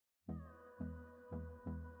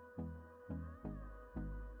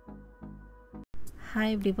Hi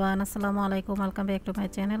everyone, আসসালামু আলাইকুম। Welcome back to my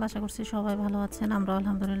channel. আশা করছি সবাই ভালো আছেন। আমরা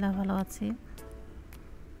আলহামদুলিল্লাহ ভালো আছি।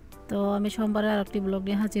 তো আমি সোমবারে আরেকটি ব্লগ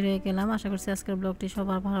নিয়ে হাজির হয়ে গেলাম। আশা করছি আজকের ব্লগটি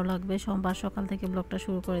সবার ভালো লাগবে। সোমবার সকাল থেকে ব্লগটা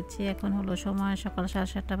শুরু করেছি। এখন হলো সময় সকাল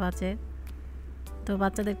 7:30 বাজে। তো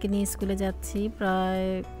বাচ্চাদেরকে নিয়ে স্কুলে যাচ্ছি। প্রায়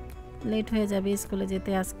লেট হয়ে যাবে স্কুলে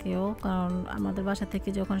যেতে আজকেও, কারণ আমাদের বাসা থেকে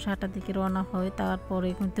যখন 7টার দিকে রওনা হয় তারপরে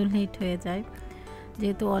কিন্তু লেট হয়ে যায়,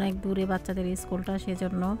 যেহেতু অনেক দূরে বাচ্চাদের স্কুলটা,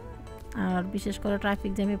 সেজন্য। আর বিশেষ করে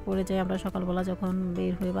ট্রাফিক জ্যামে পড়ে যাই আমরা সকালবেলা যখন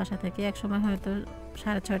বের হই বাসা থেকে। একসময় হয়তো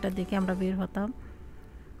 6:30টার দিকে আমরা বের হতাম।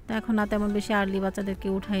 তো এখন না তেমন বেশি আর্লি বাচ্চাদেরকে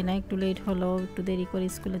উঠাই না, একটু লেট হলেও একটু দেরি করে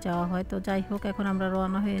স্কুলে যাওয়া হয়। তো যাই হোক, এখন আমরা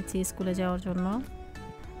রওনা হয়েছি স্কুলে যাওয়ার জন্য।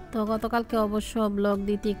 তো গতকালকে অবশ্য ব্লগ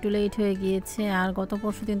দিতে একটু লেট হয়ে গিয়েছে, আর গত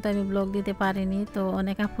পরশু দিন তো আমি ব্লগ দিতে পারিনি। তো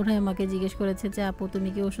অনেক আপুরাই আমাকে জিজ্ঞেস করেছে যে আপু তুমি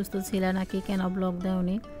কি অসুস্থ ছিলে নাকি, কেন ব্লগ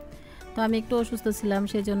দাওনি? তো আমি একটু অসুস্থ ছিলাম,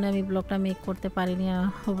 সেই জন্য আমি ব্লগটা মেক করতে পারিনি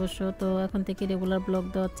অবশ্য। তো এখন থেকে রেগুলার ব্লগ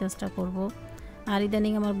দেওয়ার চেষ্টা করব। আর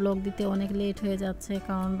ইদানিং আমার ব্লগ দিতে অনেক লেট হয়ে যাচ্ছে,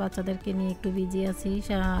 কারণ বাচ্চাদেরকে নিয়ে একটু বিজি আছি।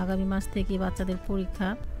 আগামী মাস থেকে বাচ্চাদের পরীক্ষা,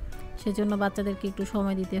 সেজন্য বাচ্চাদেরকে একটু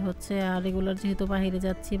সময় দিতে হচ্ছে। আর রেগুলার যেহেতু বাইরে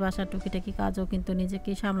যাচ্ছি, বাসার টুকিটাকি কাজও কিন্তু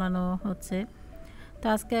নিজেকেই সামলানো হচ্ছে। তো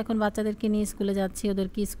আজকে এখন বাচ্চাদেরকে নিয়ে স্কুলে যাচ্ছি,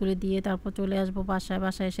 ওদেরকে স্কুলে দিয়ে তারপর চলে আসবো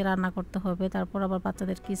বাসায় এসে রান্না করতে হবে, তারপর আবার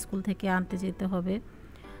বাচ্চাদেরকে স্কুল থেকে আনতে যেতে হবে।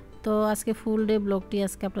 তো আজকে ফুল ডে ব্লগটি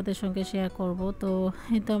আজকে আপনাদের সঙ্গে শেয়ার করব। তো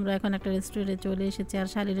এই তো আমরা এখন একটা রেস্টুরেন্টে চলে এসেছি। আর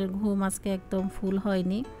শালিনের ঘুম আজকে একদম ফুল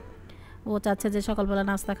হয়নি। ও চাচ্ছে যে সকালবেলা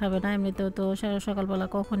নাস্তা খাবে না, এমনিতেও তো সকালবেলা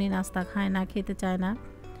কখনই নাস্তা খায় না, খেতে চায় না।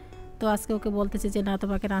 তো আজকে ওকে বলতেছে যে না,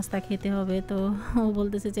 তোমাকে নাস্তা খেতে হবে। তো ও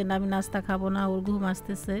বলতেছে যে না, আমি নাস্তা খাবো না, ওর ঘুম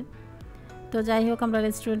আসতেছে। তো যাই হোক, আমরা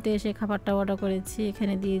রেস্টুরেন্টে এসে খাবারটা অর্ডার করেছি।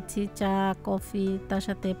 এখানে দিয়েছি চা, কফি, তার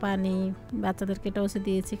সাথে পানি। বাচ্চাদেরকে টসে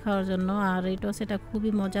দিয়েছি খাওয়ার জন্য। আর এই টসেটা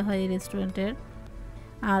খুবই মজা হয় এই রেস্টুরেন্টের।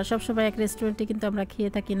 আর সবসময় এক রেস্টুরেন্টে কিন্তু আমরা খেয়ে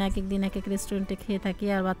থাকি না, এক এক দিন এক এক রেস্টুরেন্টে খেয়ে থাকি।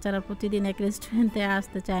 আর বাচ্চারা প্রতিদিন এক রেস্টুরেন্টে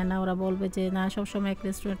আসতে চায় না, ওরা বলবে যে না, সবসময় এক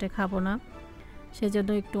রেস্টুরেন্টে খাবো না। সেজন্য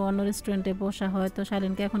একটু অন্য রেস্টুরেন্টে বসা হয়। তো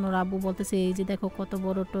শালিনকে এখন ওর আব্বু বলতেছে এই যে দেখো কত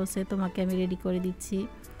বড় টোসে, তোমাকে আমি রেডি করে দিচ্ছি।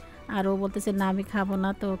 আর ও বলতেছে না, আমি খাবো না।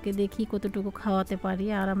 তো ওকে দেখি কতটুকু খাওয়াতে পারি।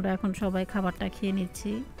 আর আমরা এখন সবাই খাবারটা খেয়ে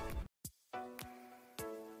নিচ্ছি।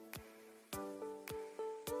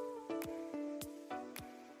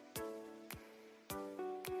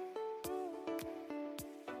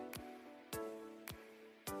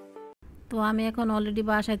 তো আমি এখন অলরেডি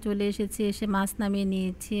বাসায় চলে এসেছি, এসে মাছ নামিয়ে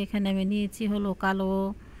নিয়েছি। এখানে আমি নিয়েছি হলো কালো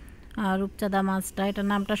রূপচাঁদা মাছটা। এটার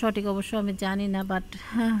নামটা সঠিক অবশ্য আমি জানি না, বাট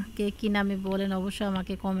কে কী নামে বলেন অবশ্যই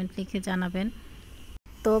আমাকে কমেন্ট লিখে জানাবেন।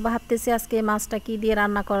 তো ভাবতেছি আজকে মাছটা কি দিয়ে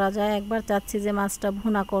রান্না করা যায়। একবার চাচ্ছি যে মাছটা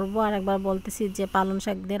ভুনা করব, আর একবার বলতেছি যে পালং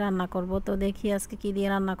শাক দিয়ে রান্না করব। তো দেখি আজকে কি দিয়ে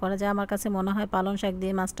রান্না করা যায়। আমার কাছে মনে হয় পালং শাক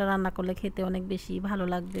দিয়ে মাছটা রান্না করলে খেতে অনেক বেশি ভালো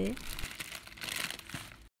লাগবে।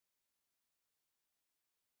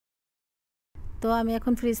 তো আমি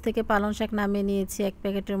এখন ফ্রিজ থেকে পালং শাক নামিয়ে নিয়েছি 1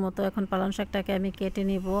 প্যাকেটের মতো। এখন পালং শাকটাকে আমি কেটে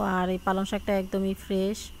নেব। আর এই পালং শাকটা একদমই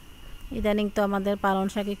ফ্রেশ। ইদানিং তো আমাদের পালং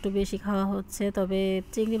শাক একটু বেশি খাওয়া হচ্ছে, তবে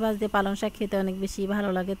চিংড়ি মাছ দিয়ে পালং শাক খেতে অনেক বেশি ভালো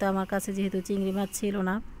লাগে। তো আমার কাছে যেহেতু চিংড়ি মাছ ছিল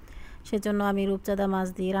না, সেজন্য আমি রূপচাঁদা মাছ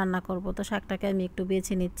দিয়ে রান্না করব। তো শাকটাকে আমি একটু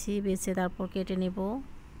বেছে নিচ্ছি, বেছে তারপর কেটে নেব।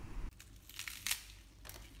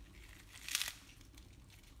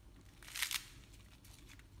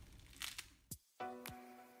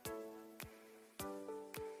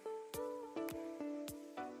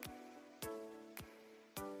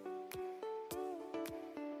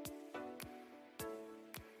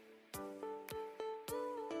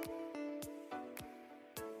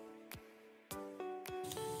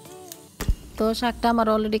 তো শাকটা আমার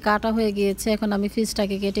অলরেডি কাটা হয়ে গিয়েছে। এখন আমি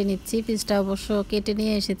ফিশটাকে কেটে নিচ্ছি। ফিশটা অবশ্য কেটে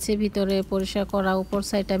নিয়ে এসেছি, ভিতরে পরিষ্কার করা, উপর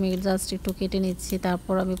সাইডটা আমি জাস্ট একটু কেটে নিচ্ছি।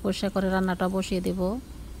 তারপর আমি পরিষ্কার করে রান্নাটা বসিয়ে দেব।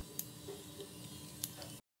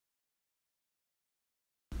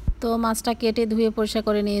 তো মাছটা কেটে ধুয়ে পরিষ্কার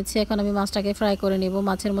করে নিয়েছি। এখন আমি মাছটাকে ফ্রাই করে নেব।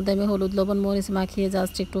 মাছের মধ্যে আমি হলুদ, লবণ, মরিচ মাখিয়ে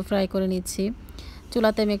জাস্ট একটু ফ্রাই করে নিচ্ছি।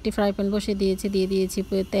 চুলাতে আমি একটি ফ্রাই প্যান বসিয়ে দিয়েছি, দিয়ে দিয়েছি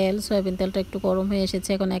তেল। সয়াবিন তেলটা একটু গরম হয়ে এসেছে।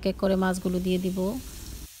 এখন এক এক করে মাছগুলো দিয়ে দিব।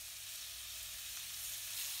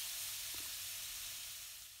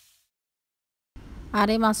 আর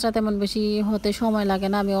এই মাছটা তেমন বেশি হতে সময় লাগে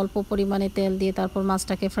না, আমি অল্প পরিমাণে তেল দিয়ে তারপর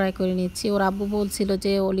মাছটাকে ফ্রাই করে নিচ্ছি। ওর আব্বু বলছিল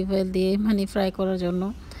যে অলিভ অয়েল দিয়ে ফ্রাই করার জন্য।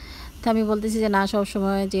 তো আমি বলতেছি যে না,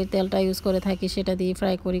 সবসময় যে তেলটা ইউজ করে থাকি সেটা দিয়ে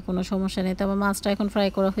ফ্রাই করি, কোনো সমস্যা নেই। তো আমার মাছটা এখন ফ্রাই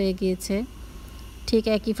করা হয়ে গিয়েছে। ঠিক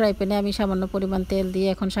একই ফ্রাই প্যানে আমি সামান্য পরিমাণ তেল দিয়ে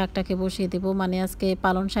এখন শাকটাকে বসিয়ে দেবো। আজকে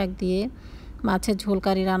পালং শাক দিয়ে মাছের ঝোল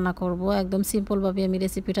কারি রান্না করব। একদম সিম্পলভাবে আমি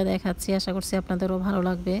রেসিপিটা দেখাচ্ছি, আশা করছি আপনাদেরও ভালো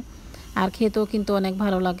লাগবে। আর খেতেও কিন্তু অনেক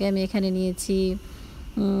ভালো লাগে। আমি এখানে নিয়েছি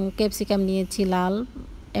ক্যাপসিকাম নিয়েছি লাল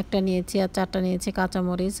একটা নিয়েছি, আর 4টা নিয়েছি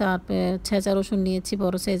কাঁচামরিচ, আর ছেঁচা রসুন নিয়েছি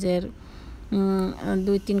বড় সাইজের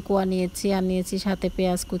 2-3 কোয়া নিয়েছি, আর নিয়েছি সাথে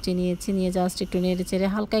পেঁয়াজ কুচি নিয়েছি, নিয়ে জাস্ট একটু নেড়ে চেড়ে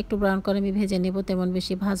হালকা একটু ব্রাউন করে আমি ভেজে নেব, তেমন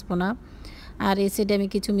বেশি ভাজবো না। আর এই সাইডে আমি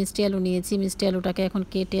কিছু মিষ্টি আলু নিয়েছি, মিষ্টি আলুটাকে এখন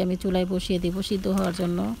কেটে আমি চুলায় বসিয়ে দেব সিদ্ধ হওয়ার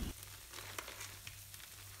জন্য।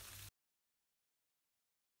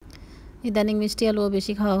 ইদানিং মিষ্টি আলুও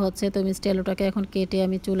বেশি খাওয়া হচ্ছে, তো মিষ্টি আলুটাকে এখন কেটে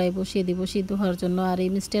আমি চুলায় বসিয়ে দিব সিদ্ধ হওয়ার জন্য। আর এই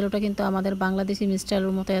মিষ্টি আলুটা কিন্তু আমাদের বাংলাদেশি মিষ্টি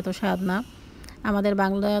আলুর মতো এত স্বাদ না। আমাদের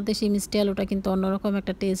বাংলাদেশি মিষ্টি আলুটা কিন্তু অন্যরকম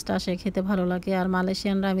একটা টেস্ট আসে, খেতে ভালো লাগে। আর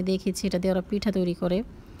মালয়েশিয়ানরা আমি দেখেছি এটা দিয়ে ওরা পিঠা তৈরি করে,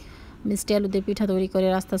 মিষ্টি আলু দিয়ে পিঠা তৈরি করে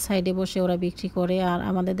রাস্তার সাইডে বসে ওরা বিক্রি করে। আর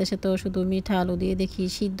আমাদের দেশে তো শুধু মিঠা আলু দিয়ে দেখি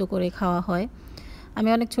সিদ্ধ করে খাওয়া হয়। আমি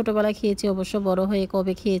অনেক ছোটোবেলায় খেয়েছি, অবশ্য বড় হয়ে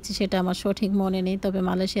কবে খেয়েছি সেটা আমার সঠিক মনে নেই, তবে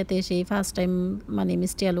মালয়েশিয়াতে এসে এই ফার্স্ট টাইম মানে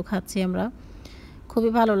মিষ্টি আলু খাচ্ছি আমরা।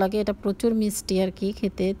 খুবই ভালো লাগে, এটা প্রচুর মিষ্টি আর কি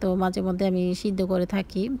খেতে, তো মাঝে মধ্যে আমি সিদ্ধ করে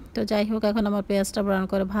থাকি। তো যাই হোক, এখন আমার পেঁয়াজটা ব্রাউন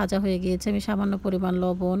করে ভাজা হয়ে গিয়েছে। আমি সামান্য পরিমাণ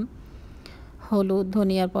লবণ, হলুদ,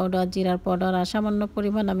 ধনিয়ার পাউডার, জিরার পাউডার আর সামান্য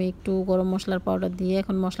পরিমাণ আমি একটু গরম মশলার পাউডার দিয়ে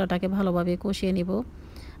এখন মশলাটাকে ভালোভাবে কষিয়ে নিব।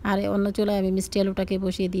 আর অন্য চুলায় আমি মিষ্টি আলুটাকে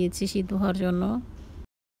বসিয়ে দিয়েছি সিদ্ধ হওয়ার জন্য।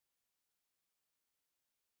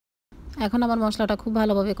 এখন আমার মশলাটা খুব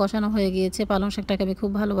ভালোভাবে কষানো হয়ে গিয়েছে। পালং শাকটাকে আমি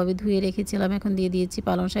খুব ভালোভাবে ধুয়ে রেখেছিলাম, এখন দিয়ে দিয়েছি।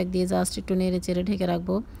 পালং শাক দিয়ে জাস্ট একটু নেড়ে চেড়ে ঢেকে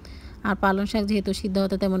রাখবো। আর পালং শাক যেহেতু সিদ্ধ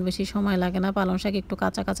হতে তেমন বেশি সময় লাগে না, পালং শাক একটু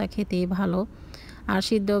কাঁচা কাঁচা খেতেই ভালো। আর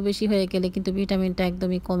সিদ্ধ বেশি হয়ে গেলে কিন্তু ভিটামিনটা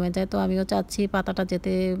একদমই কমে যায়, তো আমিও চাচ্ছি পাতাটা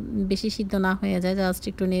যাতে বেশি সিদ্ধ না হয়ে যায়। জাস্ট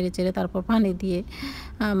একটু নেড়ে চেড়ে তারপর পানি দিয়ে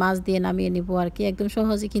মাছ দিয়ে নামিয়ে নিব আর কি। একদম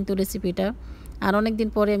সহজই কিন্তু রেসিপিটা। আর অনেক দিন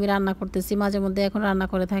পরে আমি রান্না করতেছি, মাঝে মধ্যে এখন রান্না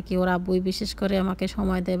করে থাকি, ওর আব্বুই বিশেষ করে আমাকে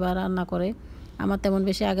সময় দেয় বা রান্না করে। আমার তেমন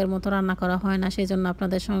বেশি আগের মতো রান্না করা হয় না, সেই জন্য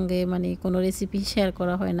আপনাদের সঙ্গে মানে কোনো রেসিপি শেয়ার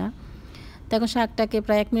করা হয় না। তো এখন শাকটাকে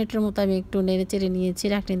প্রায় 1 মিনিটের মতো আমি একটু নেড়ে চেড়ে নিয়েছি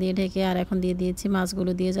ঢাকনি দিয়ে ঢেকে। আর এখন দিয়ে দিয়েছি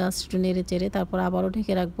মাছগুলো দিয়ে জাস্ট একটু নেড়ে চেড়ে তারপর আবারও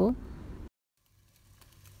ঢেকে রাখবো।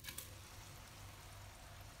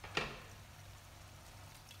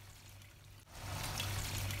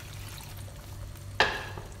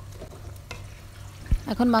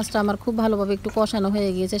 এখন মাছটা আমার খুব ভালোভাবে একটু কষানো হয়ে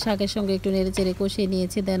গিয়েছে, শাকের সঙ্গে একটু নেড়ে চেড়ে কষিয়ে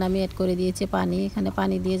নিয়েছি। দেন আমি অ্যাড করে দিয়েছি পানি। এখানে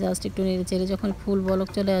পানি দিয়ে জাস্ট একটু নেড়ে চেড়ে যখন ফুল বলক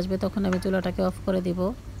চলে আসবে তখন আমি চুলাটাকে অফ করে দিব।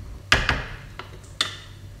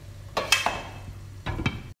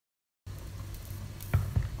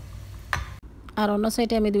 আর অন্য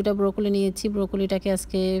সাইডে আমি 2টা ব্রোকলি নিয়েছি, ব্রোকলিটাকে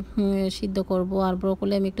আজকে সিদ্ধ করব। আর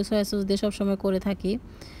ব্রোকলি আমি একটু সয়া সস দিয়ে সবসময় করে থাকি,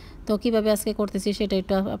 তো কীভাবে আজকে করতেছি সেটা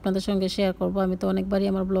একটু আপনাদের সঙ্গে শেয়ার করব। আমি তো অনেকবারই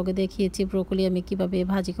আমার ব্লগে দেখিয়েছি ব্রোকলি আমি কীভাবে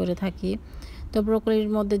ভাজি করে থাকি। তো ব্রোকলির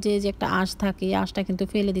মধ্যে যে একটা আঁশ থাকে, এই আঁশটা কিন্তু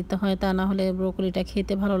ফেলে দিতে হয়, তা না হলে ব্রোকলিটা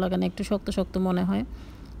খেতে ভালো লাগে না, একটু শক্ত শক্ত মনে হয়।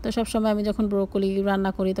 তো সবসময় আমি যখন ব্রোকলি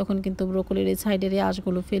রান্না করি তখন কিন্তু ব্রোকলির এই সাইডের এই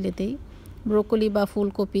আঁশগুলো ফেলে দিই। ব্রোকলি বা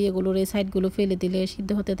ফুলকপি এগুলোর এই সাইডগুলো ফেলে দিলে সিদ্ধ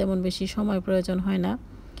হতে তেমন বেশি সময় প্রয়োজন হয় না।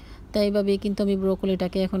 তাই এইভাবেই কিন্তু আমি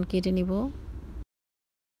ব্রোকলিটাকে এখন কেটে নিব।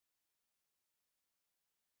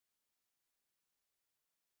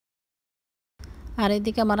 আর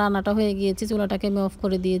এদিকে আমার রান্নাটা হয়ে গিয়েছে, চুলাটাকে আমি অফ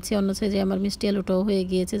করে দিয়েছি। অন্য সাইডে আমার মিষ্টি আলুটাও হয়ে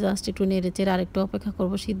গিয়েছে, জাস্ট একটু নেড়ে চেড়ে আরেকটু অপেক্ষা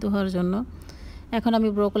করব সিদ্ধ হওয়ার জন্য। এখন আমি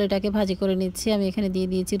ব্রোকলিটাকে ভাজি করে নিচ্ছি। আমি এখানে দিয়ে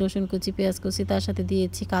দিয়েছি রসুন কুচি, পেঁয়াজ কুচি, তার সাথে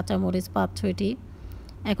দিয়েছি কাঁচামরিচ 5-6টি।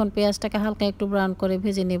 এখন পেঁয়াজটাকে হালকা একটু ব্রাউন করে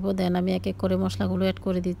ভেজে নেব। দেন আমি এক এক করে মশলাগুলো অ্যাড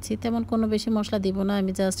করে দিচ্ছি। তেমন কোনো বেশি মশলা দিব না,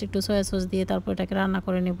 আমি জাস্ট একটু সয়া সস দিয়ে তারপর এটাকে রান্না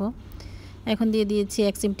করে নেব। এখন দিয়ে দিয়েছি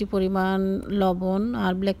 1 চিমটি পরিমাণ লবণ,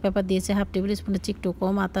 আর ব্ল্যাক পেপার দিয়েছি 1/2 টেবিল স্পুনের একটু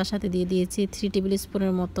কম, আর তার সাথে দিয়ে দিয়েছি 3 টেবিল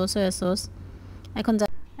স্পুনের মতো সয়া সস। এখন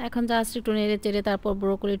এখন জাস্ট একটু নেড়ে চেড়ে তারপর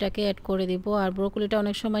ব্রোকলিটাকে অ্যাড করে দিব। আর ব্রোকলিটা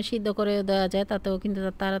অনেক সময় সিদ্ধ করে দেওয়া যায়, তাতেও কিন্তু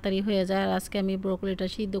তাড়াতাড়ি হয়ে যায়। আর আজকে আমি ব্রোকলিটা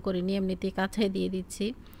সিদ্ধ করে নিয়ে এমনিতেই কাঁচাই দিয়ে দিচ্ছি।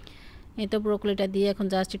 এই তো ব্রোকলিটা দিয়ে এখন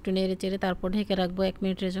জাস্ট একটু নেড়ে চেড়ে তারপর ঢেকে রাখবো 1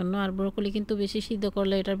 মিনিটের জন্য। আর ব্রোকলি কিন্তু বেশি সিদ্ধ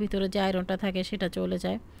করলে এটার ভিতরে যে আয়রনটা থাকে সেটা চলে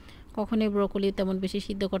যায়। কখনোই ব্রোকলি তেমন বেশি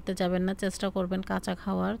সিদ্ধ করতে যাবেন না, চেষ্টা করবেন কাঁচা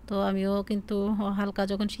খাওয়ার। তো আমিও কিন্তু হালকা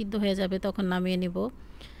যখন সিদ্ধ হয়ে যাবে তখন নামিয়ে নিব।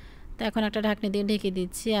 তো এখন একটা ঢাকনি দিয়ে ঢেকে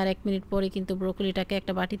দিচ্ছি, আর 1 মিনিট পরে কিন্তু ব্রোকলিটাকে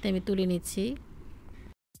একটা বাটিতে আমি তুলে নিচ্ছি।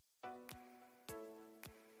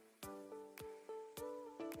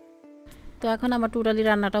 তো এখন আমার টোটালি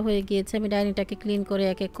রান্নাটা হয়ে গিয়েছে। আমি ডাইনিংটাকে ক্লিন করে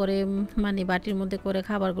এক এক করে মানে বাটির মধ্যে করে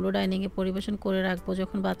খাবারগুলো ডাইনিংয়ে পরিবেশন করে রাখবো।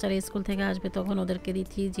 যখন বাচ্চারা স্কুল থেকে আসবে তখন ওদেরকে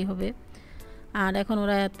দিতে ইজি হবে। আর এখন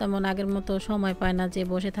ওরা তেমন আগের মতো সময় পায় না যে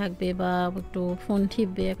বসে থাকবে বা একটু ফোন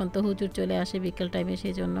টিপবে। এখন তো হুজুর চলে আসে বিকেল টাইমে,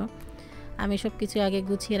 সেই জন্য আমি সব কিছু আগে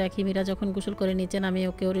গুছিয়ে রাখি। মীরা যখন গোসল করে নিচেন আমি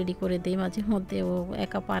ওকেও রেডি করে দিই, মাঝে মধ্যে ও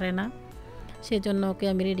একা পারে না, সেজন্য ওকে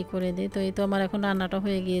আমি রেডি করে দিই। তো এই তো আমার এখন রান্নাটা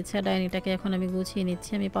হয়ে গিয়েছে, ডাইনিংটাকে এখন আমি গুছিয়ে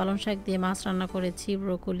নিচ্ছি। আমি পালং শাক দিয়ে মাছ রান্না করেছি,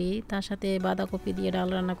 ব্রোকলি, তার সাথে বাঁধাকপি দিয়ে ডাল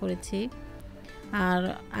রান্না করেছি। আর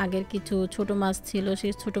আগের কিছু ছোট মাছ ছিল,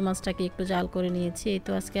 সেই ছোট মাছটাকে একটু জাল করে নিয়েছি। এই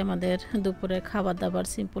তো আজকে আমাদের দুপুরের খাবার দাবার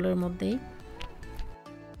সিম্পলের মধ্যেই।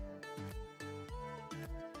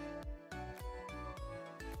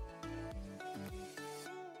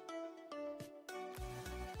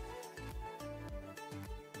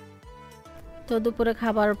 তো দুপুরে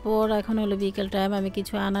খাবার পর এখন হলো বিকেল টাইম। আমি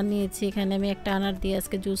কিছু আনার নিয়েছি, এখানে আমি একটা আনার দিয়ে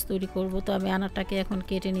আজকে জুস তৈরি করব। তো আমি আনারটাকে এখন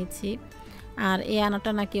কেটে নিচ্ছি। আর এই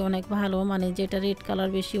আনারটা নাকি অনেক ভালো, মানে যেটা রেড কালার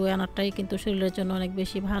বেশি ওই আনারটাই কিন্তু শরীরের জন্য অনেক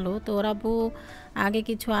বেশি ভালো। তো ওর আব্বু আগে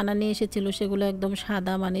কিছু আনার নিয়ে এসেছিলো, সেগুলো একদম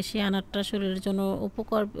সাদা, মানে সেই আনারটা শরীরের জন্য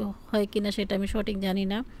উপকার হয় কিনা সেটা আমি সঠিক জানি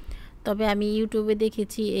না। তবে আমি ইউটিউবে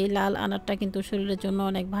দেখেছি এই লাল আনারটা কিন্তু শরীরের জন্য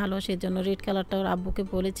অনেক ভালো, সেজন্য রেড কালারটা ওর আব্বুকে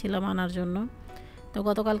বলেছিলাম আনার জন্য। তো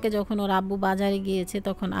গতকালকে যখন ওর আব্বু বাজারে গিয়েছে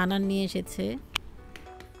তখন আনার নিয়ে এসেছে।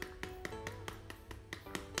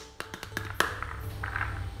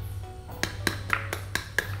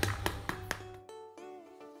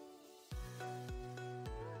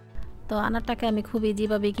 তো আনারটাকে আমি খুব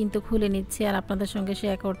ইজিভাবে কিন্তু খুলে নিচ্ছি আর আপনাদের সঙ্গে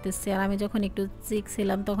শেয়ার করতেছি। আর আমি যখন একটু সিক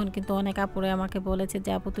ছিলাম তখন কিন্তু অনেক আপুরে আমাকে বলেছে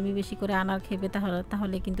যে আপু তুমি বেশি করে আনার খেবে,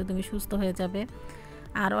 তাহলে কিন্তু তুমি সুস্থ হয়ে যাবে।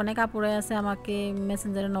 আর অনেক আপুরে আছে আমাকে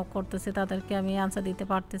মেসেঞ্জারে নক করতেছে, তাদেরকে আমি আনসার দিতে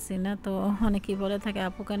পারতেছি না। তো অনেকেই বলে থাকে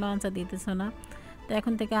আপু কেন আনসার দিতেছো না। তো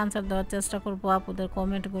এখন থেকে আনসার দেওয়ার চেষ্টা করবো আপুদের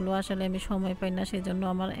কমেন্টগুলো, আসলে আমি সময় পাই না, সেই জন্য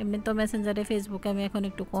আমার এমনি তো মেসেঞ্জারে ফেসবুকে আমি এখন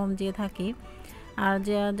একটু কম যেয়ে থাকি। আর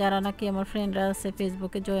যারা নাকি আমার ফ্রেন্ডরা আছে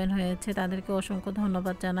ফেসবুকে জয়েন হয়েছে তাদেরকে অসংখ্য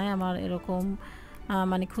ধন্যবাদ জানাই আমার এরকম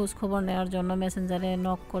মানে খোঁজ খবর নেওয়ার জন্য, মেসেঞ্জারে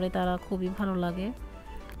নক করে, তারা খুবই ভালো লাগে।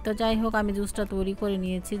 তো যাই হোক, আমি জুসটা তৈরি করে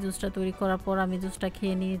নিয়েছি। জুসটা তৈরি করার পর আমি জুসটা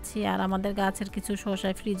খেয়ে নিয়েছি। আর আমাদের গাছের কিছু শসা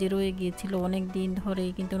ফ্রিজে রয়ে গিয়েছিল অনেক দিন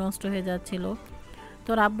ধরেই, কিন্তু নষ্ট হয়ে যাচ্ছিল। তো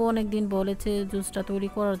আব্বু অনেক দিন বলেছে জুসটা তৈরি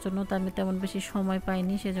করার জন্য, তো আমি তেমন বেশি সময়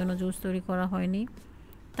পাইনি, সেজন্য জুস তৈরি করা হয়নি।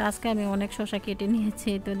 তো আজকে আমি অনেক শসা কেটে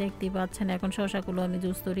নিয়েছি, তো দেখতেই পাচ্ছেন এখন শসাগুলো আমি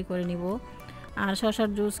জুস তৈরি করে নিব। আর শসার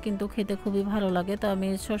জুস কিন্তু খেতে খুবই ভালো লাগে। তো আমি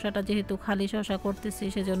শসাটা যেহেতু খালি শসা করতেছি,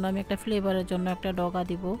 সেজন্য আমি একটা ফ্লেভারের জন্য একটা ডগা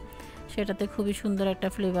দিব, সেটাতে খুবই সুন্দর একটা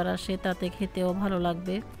ফ্লেভার আসে, তাতে খেতেও ভালো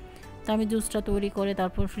লাগবে। তো আমি জুসটা তৈরি করে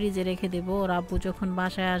তারপর ফ্রিজে রেখে দেবো। ওর আব্বু যখন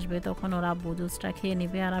বাসায় আসবে তখন ওর আব্বু জুসটা খেয়ে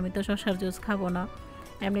নেবে। আর আমি তো শসার জুস খাবো না,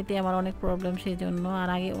 এমনিতেই আমার অনেক প্রবলেম, সেই জন্য। আর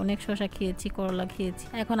আগে অনেক শসা খেয়েছি, করলা খেয়েছি,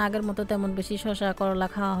 এখন আগের মতো তেমন বেশি শসা করলা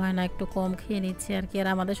খাওয়া হয় না, একটু কম খেয়ে নিচ্ছি আর কি। আর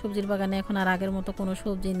আমাদের সবজির বাগানে এখন আর আগের মতো কোনো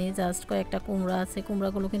সবজি নেই, জাস্ট কয়েকটা কুমড়া আছে,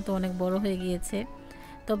 কুমড়াগুলো কিন্তু অনেক বড় হয়ে গিয়েছে।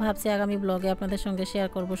 তো ভাবছি আগামী ব্লগে আপনাদের সঙ্গে শেয়ার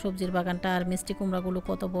করব সবজির বাগানটা আর মিষ্টি কুমড়াগুলো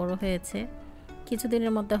কত বড় হয়েছে।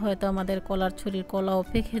 কিছুদিনের মধ্যে হয়তো আমাদের কলার ছুরির কলাও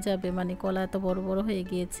পেকে যাবে, মানে কলা এত বড় বড় হয়ে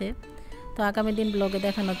গিয়েছে। তো আগামী দিন ব্লগে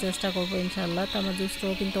দেখানোর চেষ্টা করবো ইনশাল্লাহ। তো আমার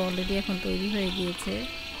জুসটাও কিন্তু অলরেডি এখন তৈরি হয়ে গিয়েছে।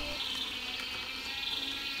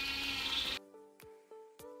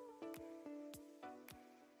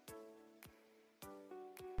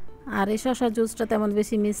 আর এই শসা জুসটা তেমন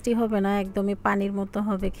বেশি মিষ্টি হবে না, একদমই পানির মতো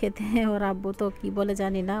হবে খেতে। ওর আব্বু তো কি বলে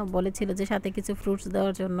জানি না, বলেছিল যে সাথে কিছু ফ্রুটস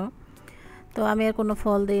দেওয়ার জন্য। তো আমি আর কোনো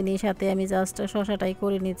ফল দিইনি, সাথে আমি জাস্ট শসাটাই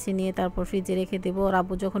করে নিচ্ছি, নিয়ে তারপর ফ্রিজে রেখে দেবো। ওর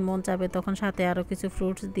আব্বু যখন মন চাবে তখন সাথে আরও কিছু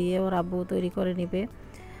ফ্রুটস দিয়ে ওর আব্বু তৈরি করে নেবে।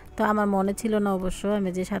 তো আমার মনে ছিল না অবশ্য আমি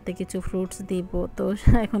যে সাথে কিছু ফ্রুটস দিব। তো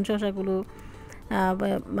এখন শসাগুলো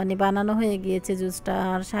মানে বানানো হয়ে গিয়েছে জুসটা।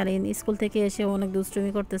 আর শালীন স্কুল থেকে এসে অনেক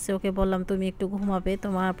দুষ্টুমি করতেছে, ওকে বললাম তুমি একটু ঘুমাবে,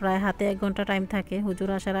 তোমার প্রায় হাতে 1 ঘন্টা টাইম থাকে হুজুর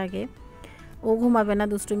আসার আগে। ও ঘুমাবে না,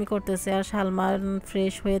 দুষ্টুমি করতেছে। আর সালমান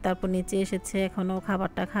ফ্রেশ হয়ে তারপর নিচে এসেছে, এখনও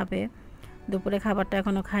খাবারটা খাবে। দুপুরে খাবারটা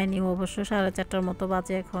এখনও খায়নি, অবশ্য 4:30টার মতো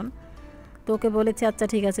বাজে এখন। তো ওকে বলেছি আচ্ছা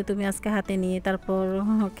ঠিক আছে তুমি আজকে হাতে নিয়ে তারপর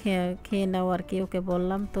খেয়ে নাও আর কি, ওকে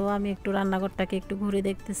বললাম। তো আমি একটু রান্নাঘরটাকে একটু ঘুরে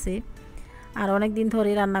দেখতেছি। আর অনেক দিন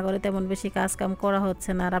ধরেই রান্নাঘরে তেমন বেশি কাজ কাম করা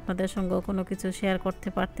হচ্ছে না, আর আপনাদের সঙ্গেও কোনো কিছু শেয়ার করতে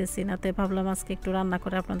পারতেছি না। তো ভাবলাম আজকে একটু রান্না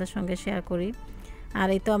করে আপনাদের সঙ্গে শেয়ার করি। আর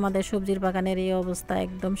এই তো আমাদের সবজির বাগানের এই অবস্থা,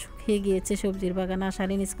 একদম শুকিয়ে গিয়েছে সবজির বাগান। আর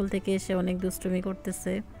শালীন স্কুল থেকে এসে অনেক দুষ্টুমি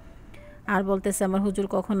করতেছে আর বলতেছে আমার হুজুর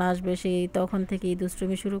কখন আসবে, সেই তখন থেকেই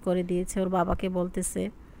দুষ্টুমি শুরু করে দিয়েছে, ওর বাবাকে বলতেছে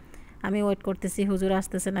আমি ওয়েট করতেছি হুজুর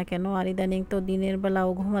আসতেছে না কেন। আর ইদানিং তো দিনের বেলাও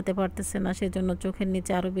ঘুমাতে পারতেছে না, সেজন্য চোখের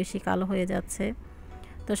নিচে আরও বেশি কালো হয়ে যাচ্ছে।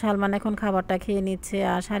 তো সালমান এখন খাবারটা খেয়ে নিচ্ছে।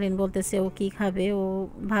 আর শালীন বলতেছে ও কি খাবে, ও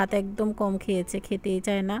ভাত একদম কম খেয়েছে, খেতেই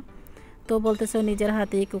চায় না। তো বলতেছে ও নিজের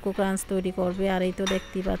হাতেই কোকো ক্রাঞ্চ তৈরি করবে। আর এই তো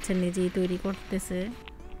দেখতেই পাচ্ছেন নিজেই তৈরি করতেছে।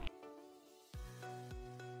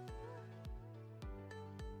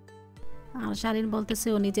 আর শালীন বলতেছে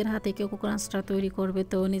ও নিজের হাতে কোকো ক্রাঞ্চটা তৈরি করবে,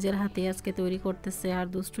 তো ও নিজের হাতে আজকে তৈরি করতেছে। আর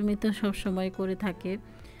দুষ্টুমি তো সবসময় করে থাকে,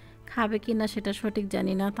 খাবে কি না সেটা সঠিক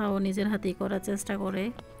জানি না, তাও নিজের হাতেই করার চেষ্টা করে।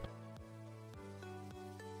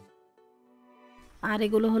 আর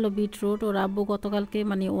এগুলো হলো বিটরুট, ওর আব্বু গতকালকে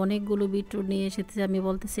মানে অনেকগুলো বিটরুট নিয়ে এসেছে। আমি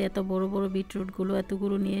বলতেছি এত বড় বড় বিটরুটগুলো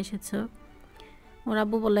এতগুলো নিয়ে এসেছো। ওর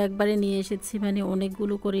আব্বু বলে একবারে নিয়ে এসেছি, মানে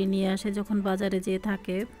অনেকগুলো করে নিয়ে আসে যখন বাজারে যেয়ে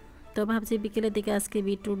থাকে। তো ভাবছি বিকেলের দিকে আজকে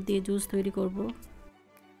বিটরুট দিয়ে জুস তৈরি করব।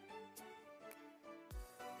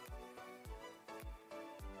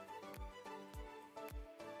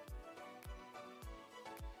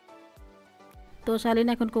 তো শালিন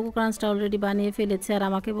এখন কোকো ক্রাঞ্চটা অলরেডি বানিয়ে ফেলেছে আর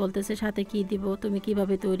আমাকে বলতেছে সাথে কি দিব, তুমি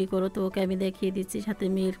কিভাবে তৈরি করো। তো ওকে আমি দেখিয়ে দিচ্ছি, সাথে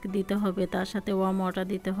মিল্ক দিতে হবে, তার সাথে ওয়ার্ম ওয়াটার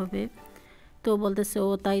দিতে হবে। তো বলতেছে ও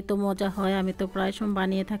তাই তো মজা হয়, আমি তো প্রায় সময়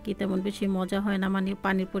বানিয়ে থাকি, তেমন বেশি মজা হয় না, মানে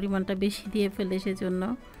পানির পরিমাণটা বেশি দিয়ে ফেলে সেজন্য।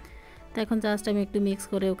 তো এখন জাস্ট আমি একটু মিক্স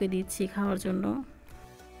করে ওকে দিচ্ছি খাওয়ার জন্য।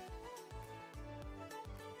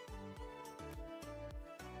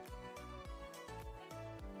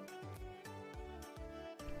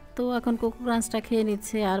 তো এখন কোকো ক্রাঞ্চটা খেয়ে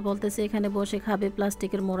নিচ্ছে আর বলতেছে এখানে বসে খাবে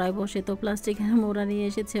প্লাস্টিকের মোড়ায় বসে। তো প্লাস্টিকের মোড়া নিয়ে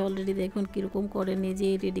এসেছে অলরেডি, দেখুন কীরকম করে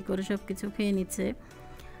নিজেই রেডি করে সব কিছু খেয়ে নিচ্ছে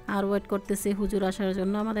আর ওয়েট করতেছে হুজুর আসার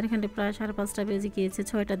জন্য। আমাদের এখানে প্রায় 5:30 বেজে গিয়েছে,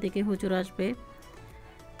 6টার দিকে হুজুর আসবে।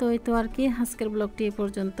 তো এই তো আর কি, আজকের ব্লগটি এই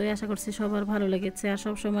পর্যন্তই। আশা করছি সবার ভালো লেগেছে আর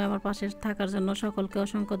সবসময় আমার পাশে থাকার জন্য সকলকে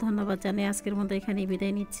অসংখ্য ধন্যবাদ জানিয়ে আজকের মতো এখানেই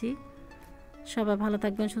বিদায় নিচ্ছি। সবাই ভালো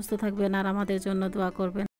থাকবেন, সুস্থ থাকবেন আর আমাদের জন্য দোয়া করবেন।